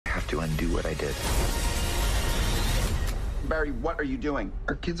to undo what I did. Barry, what are you doing?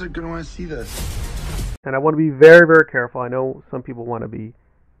 Our kids are going to want to see this. And I want to be very, very careful. I know some people want to be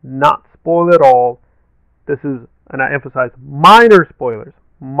not spoiled at all. This is, and I emphasize, minor spoilers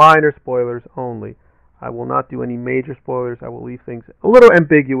only. I will not do any major spoilers. I will leave things a little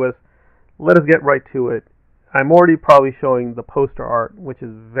ambiguous. Let us get right to it. I'm already probably showing the poster art, which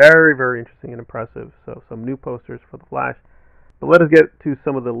is very, very interesting and impressive. So some new posters for The Flash. But let us get to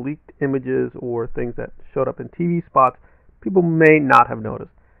some of the leaked images or things that showed up in TV spots people may not have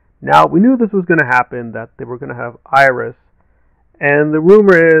noticed. Now, we knew this was going to happen, that they were going to have Iris. And the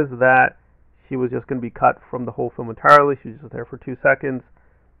rumor is that she was just going to be cut from the whole film entirely. She was just there for 2 seconds.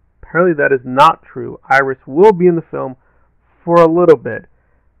 Apparently that is not true. Iris will be in the film for a little bit.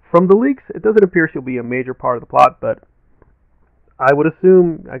 From the leaks, it doesn't appear she'll be a major part of the plot, but I would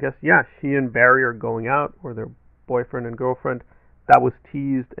assume, I guess, yeah, she and Barry are going out, or their boyfriend and girlfriend. That was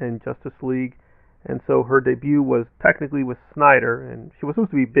teased in Justice League, and so her debut was technically with Snyder, and she was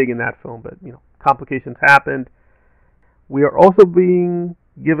supposed to be big in that film, but, complications happened. We are also being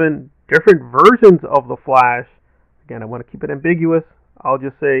given different versions of The Flash. Again, I want to keep it ambiguous. I'll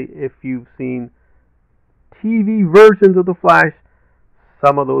just say if you've seen TV versions of The Flash,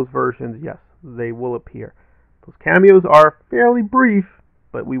 some of those versions, yes, they will appear. Those cameos are fairly brief,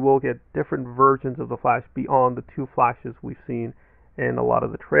 but we will get different versions of The Flash beyond the 2 Flashes we've seen in a lot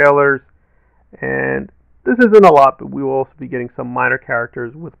of the trailers. And this isn't a lot, but we will also be getting some minor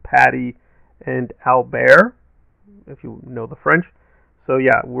characters with Patty and Albert, if you know the French. So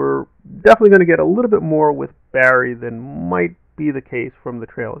yeah, we're definitely going to get a little bit more with Barry than might be the case from the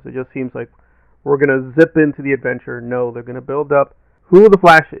trailers. It just seems like we're going to zip into the adventure. No, they're going to build up who the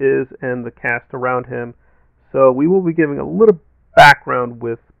Flash is and the cast around him. So we will be giving a little background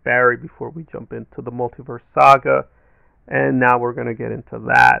with Barry before we jump into the multiverse saga. And now we're going to get into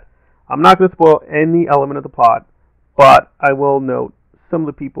that. I'm not going to spoil any element of the plot, but I will note some of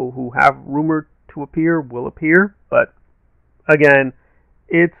the people who have rumored to appear will appear. But again,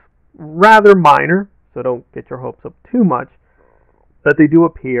 it's rather minor, so don't get your hopes up too much. But they do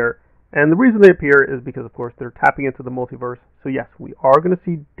appear. And the reason they appear is because, of course, they're tapping into the multiverse. So yes, we are going to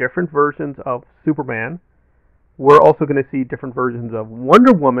see different versions of Superman. We're also going to see different versions of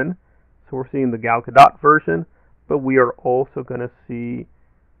Wonder Woman. So we're seeing the Gal Gadot version. But we are also going to see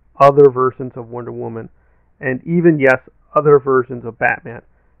other versions of Wonder Woman. And even, yes, other versions of Batman.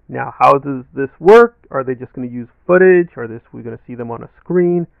 Now, how does this work? Are they just going to use footage? Are we going to see them on a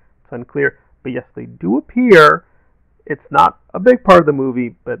screen? It's unclear. But yes, they do appear. It's not a big part of the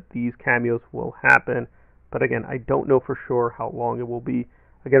movie, but these cameos will happen. But again, I don't know for sure how long it will be.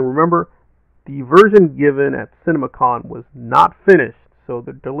 Again, remember, the version given at CinemaCon was not finished, so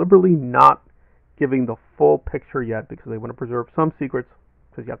they're deliberately not giving the full picture yet because they want to preserve some secrets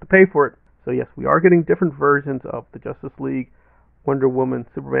because you have to pay for it. So yes, we are getting different versions of the Justice League, Wonder Woman,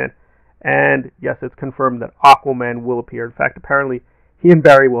 Superman, and yes, it's confirmed that Aquaman will appear. In fact, apparently, he and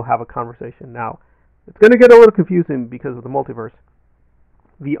Barry will have a conversation. Now, it's going to get a little confusing because of the multiverse.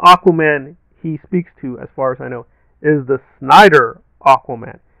 The Aquaman he speaks to, as far as I know, is the Snyder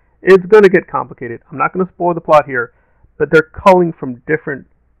Aquaman. It's going to get complicated. I'm not going to spoil the plot here, but they're culling from different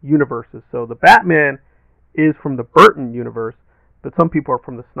universes. So the Batman is from the Burton universe, but some people are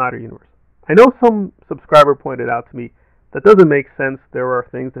from the Snyder universe. I know some subscriber pointed out to me that doesn't make sense. There are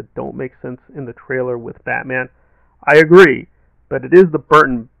things that don't make sense in the trailer with Batman. I agree, but it is the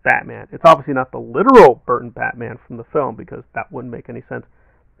Burton Batman. It's obviously not the literal Burton Batman from the film because that wouldn't make any sense.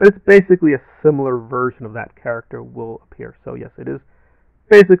 But it's basically a similar version of that character will appear. So yes, it is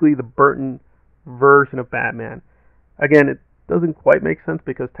basically the Burton version of Batman. Again, it doesn't quite make sense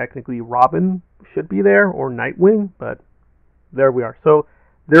because technically Robin should be there or Nightwing, but there we are. So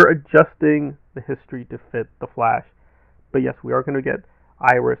they're adjusting the history to fit the Flash. But yes, we are going to get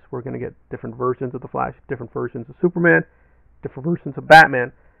Iris. We're going to get different versions of the Flash, different versions of Superman, different versions of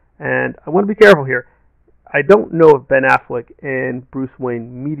Batman. And I want to be careful here. I don't know if Ben Affleck and Bruce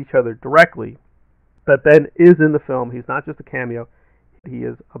Wayne meet each other directly, but Ben is in the film. He's not just a cameo. He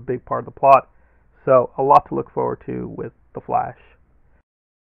is a big part of the plot. So a lot to look forward to with The Flash.